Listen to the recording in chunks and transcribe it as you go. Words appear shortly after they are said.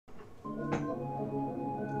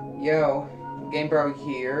Yo, Game Bro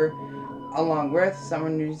here, along with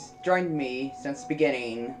someone who's joined me since the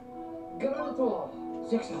beginning. Good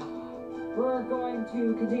 6. We're going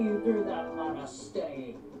to continue through that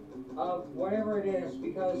monastery of whatever it is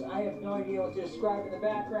because I have no idea what to describe in the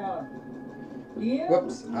background. Do you?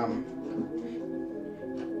 Whoops,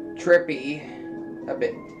 trippy, a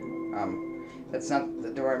bit, that's not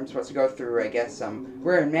the door I'm supposed to go through, I guess.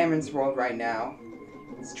 We're in Mammon's world right now.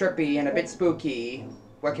 It's trippy and a bit spooky.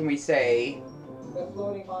 What can we say? The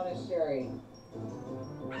floating monastery.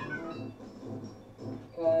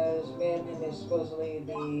 Because Mammon is supposedly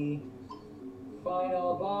the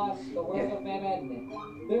final boss, the world of Mammon.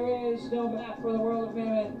 There is no map for the world of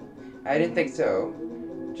Mammon. I didn't think so.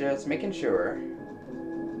 Just making sure.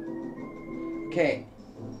 Okay.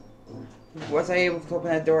 Was I able to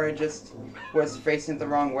open that door? I just was facing it the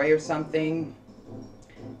wrong way or something.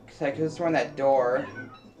 Cause I could have sworn that door.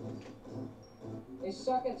 They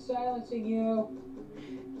suck at silencing you.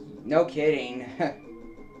 No kidding.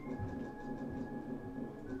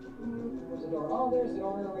 Where's the door? Oh, there's the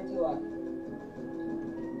door right to the left.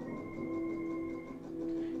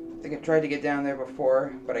 I think I tried to get down there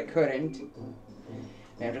before, but I couldn't.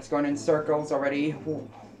 And I'm just going in circles already.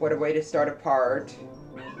 What a way to start a part.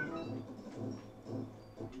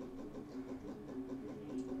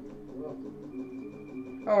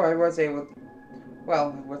 Oh, I wasn't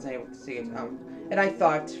able to see it. And I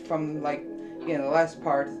thought from, like, the last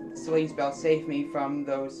part, Celine's Bell saved me from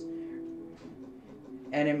those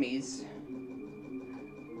enemies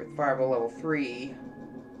with Fireball level 3.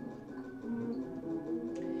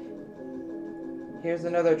 Here's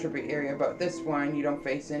another trippy area, but this one, you don't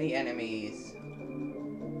face any enemies.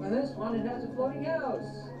 Well, this one, it has a floating house.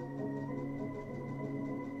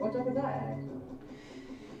 What's up with that?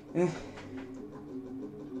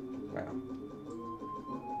 Wow.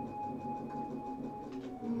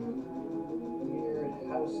 Weird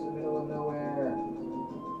house in the middle of nowhere.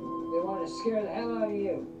 They wanted to scare the hell out of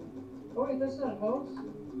you. Oh wait, that's not a house.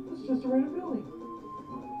 That's just a random building.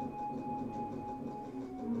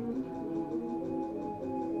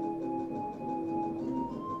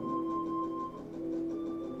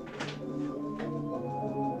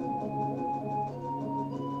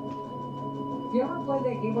 If you ever played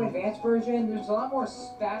that Game Boy Advance version, there's a lot more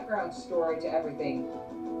background story to everything.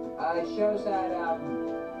 It shows that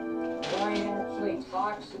Brian actually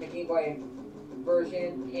talks in the Game Boy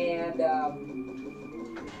version, and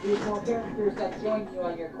there's more characters that join you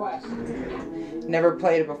on your quest. Never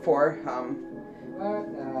played it before. But,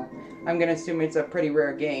 I'm gonna assume it's a pretty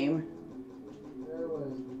rare game. there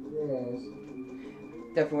was this.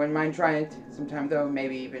 Definitely wouldn't mind trying it sometime though,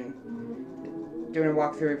 maybe even doing a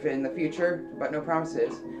walkthrough of it in the future, but no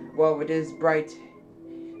promises. Well, it is bright.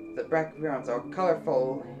 The background's all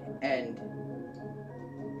colorful and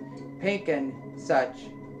pink and such.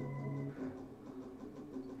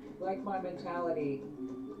 Like my mentality.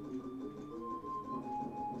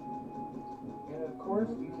 And of course,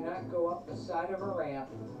 you cannot go up the side of a ramp.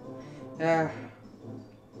 Snap.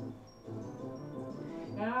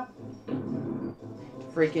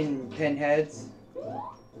 Freaking pinheads.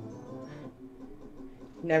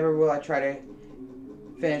 Never will I try to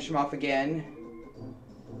finish them off again.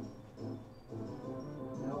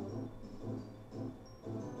 Nope.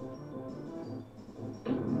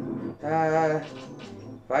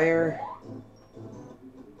 Fire.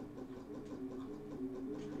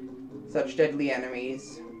 Such deadly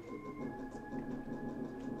enemies.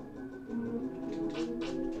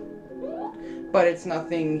 But it's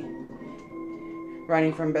nothing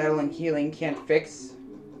running from battle and healing can't fix.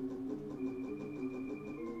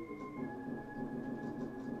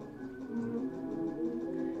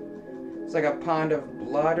 It's like a pond of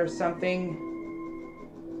blood or something.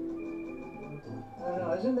 I don't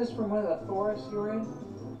know, isn't this from one of the forests you're in?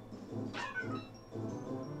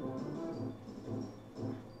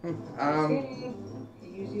 Escape. You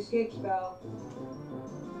use the escape spell.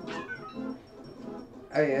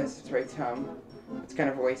 Oh yes, it's right, it's kind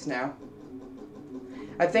of a waste now.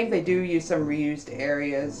 I think they do use some reused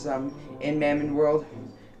areas, in Mammon World.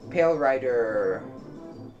 Pale Rider.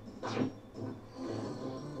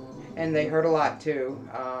 And they hurt a lot too.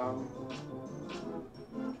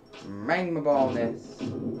 Magma Ballness.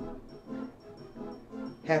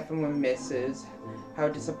 Half of them misses. How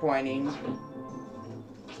disappointing.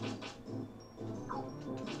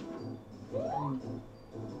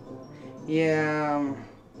 Yeah.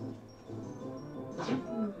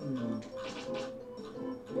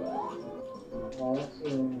 Well, let's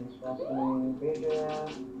see. Wrestling bigger.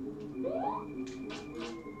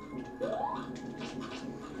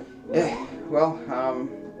 Well,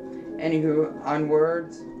 anywho,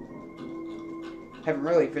 onwards. Haven't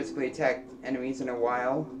really physically attacked enemies in a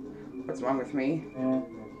while. What's wrong with me?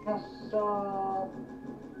 Tessa,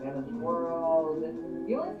 Mannon's world.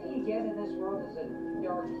 The only thing you get in this world is a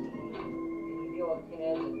dark heat. And you deal with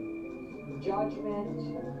pinheads and judgment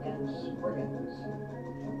and spriggans.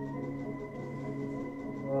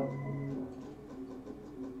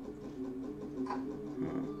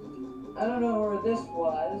 I don't know where this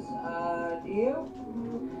was. Do you?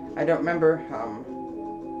 I don't remember.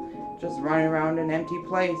 Just running around an empty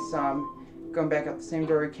place. Going back out the same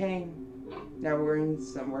door we came. Now we're in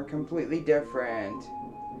somewhere completely different.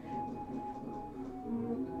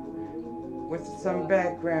 With some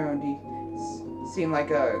background, he seemed like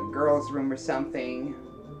a girl's room or something.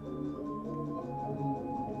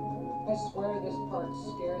 I swear this part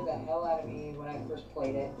scared the hell out of me when I first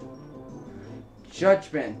played it.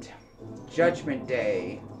 Judgment. Judgment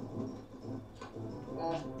Day.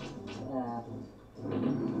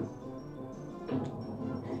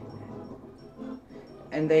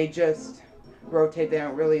 And they just rotate. They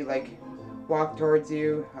don't really like walk towards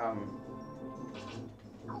you.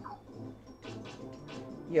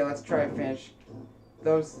 Yeah, let's try to finish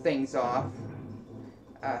those things off.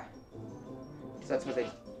 So that's what they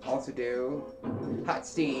also do. Hot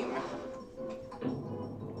steam.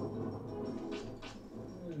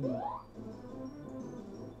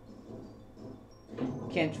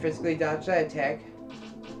 Can't physically dodge that attack.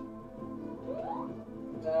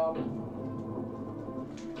 No.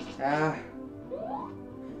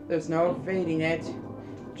 There's no evading it.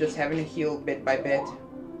 Just having to heal bit by bit.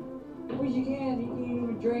 Well, you can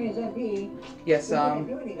even drain his MP. Yes, You can't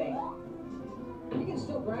do anything. You can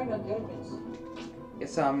still grind on judgments.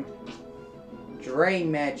 Yes,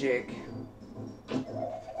 drain magic.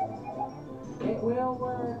 It will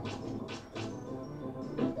work.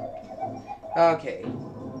 Okay.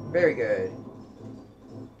 Very good.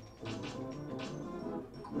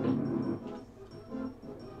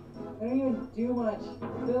 They don't even do much.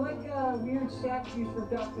 They're like weird statues from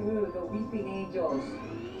Doctor Who, the Weeping Angels.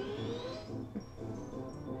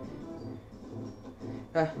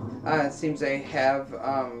 It seems they have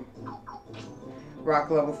rock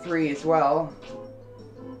level 3 as well.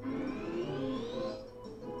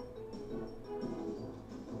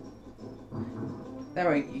 That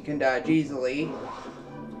way you can dodge easily.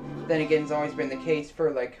 Then again, it's always been the case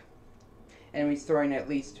for like enemies throwing at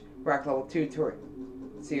least rock level 2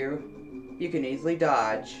 towards you. You can easily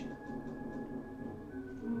dodge.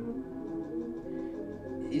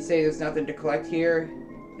 You say there's nothing to collect here?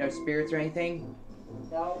 No spirits or anything?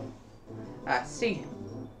 No. I see.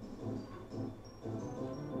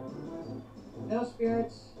 No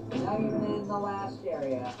spirits, not even in the last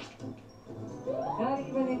area. Not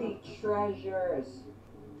even any treasures.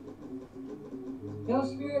 No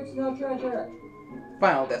spirits, no treasure.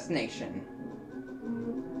 Final destination.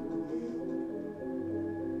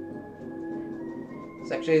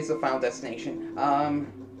 This actually is the final destination. No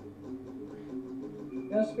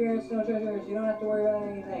spirits, no treasures. You don't have to worry about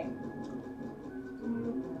anything.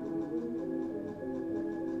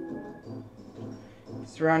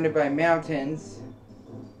 Surrounded by mountains.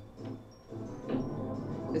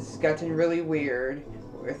 This has gotten really weird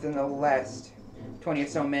within the last 20 or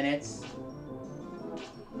so minutes.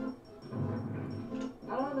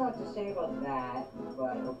 I don't know what to say about that,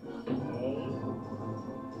 but okay.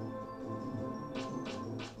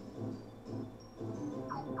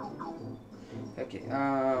 Okay,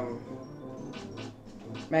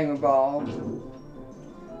 Magma Ball.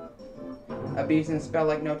 Abusing the spell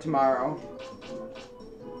like no tomorrow.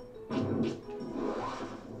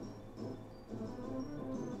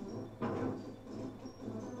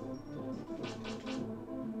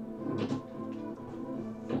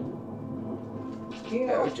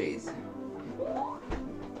 Oh, jeez.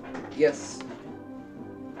 Yes.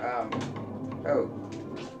 Oh,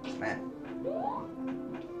 man.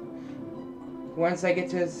 Once I get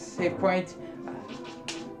to a save point,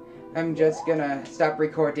 I'm just gonna stop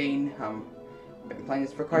recording. Been playing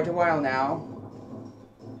this for quite a while now.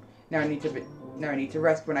 Now I need to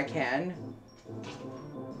rest when I can.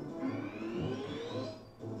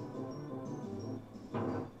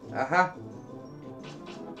 Aha.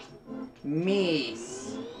 Miss.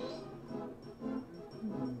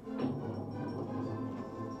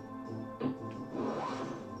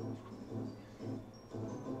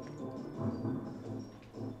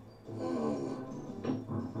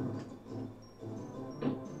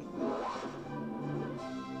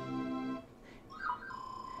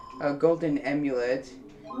 A golden amulet,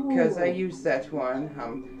 because I used that one.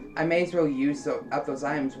 I may as well use up those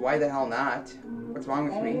items. Why the hell not? What's wrong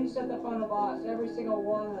with me? Enemies at the final boss, every single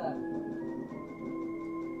one of them.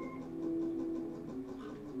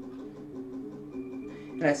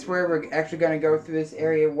 And I swear we're actually going to go through this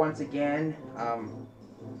area once again.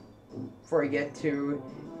 Before we get to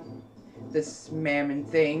this Mammon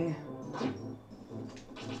thing.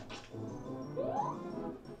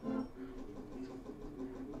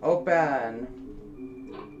 Open.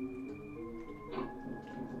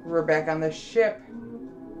 We're back on the ship.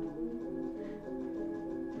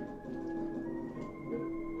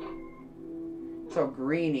 So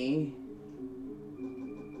greeny.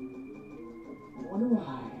 Wonder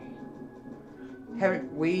why.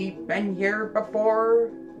 Haven't we been here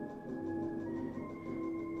before?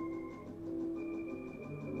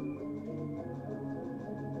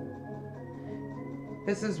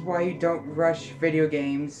 This is why you don't rush video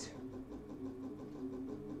games.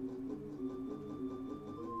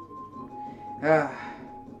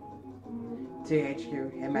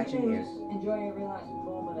 THQ, imagine you. Just enjoy every last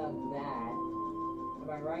moment of that. Am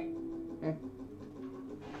I right? Yeah.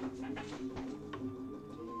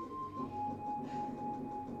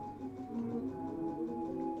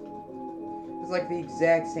 It's like the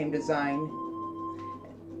exact same design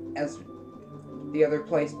as the other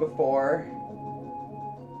place before.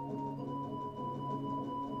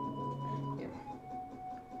 Yeah.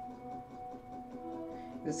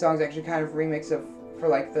 This song's actually kind of a remix of for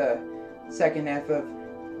like the second half of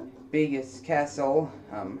Biggest Castle.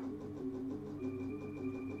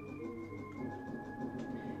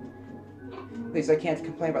 At least I can't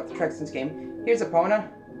complain about the tracks in this game. Here's Epona.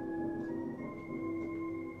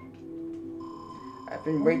 I've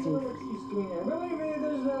been waiting. What she's doing there. But wait a minute,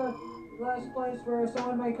 there's a last place where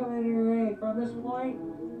someone might come in your aid. From this point?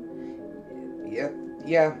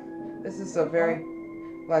 Yeah. This is the very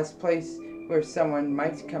last place where someone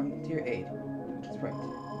might come to your aid. That's right.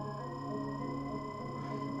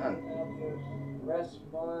 Rest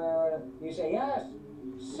more. You say yes,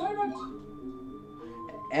 servant.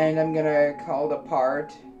 And I'm gonna call the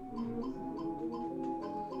part.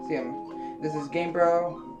 See him. This is Game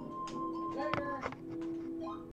Bro.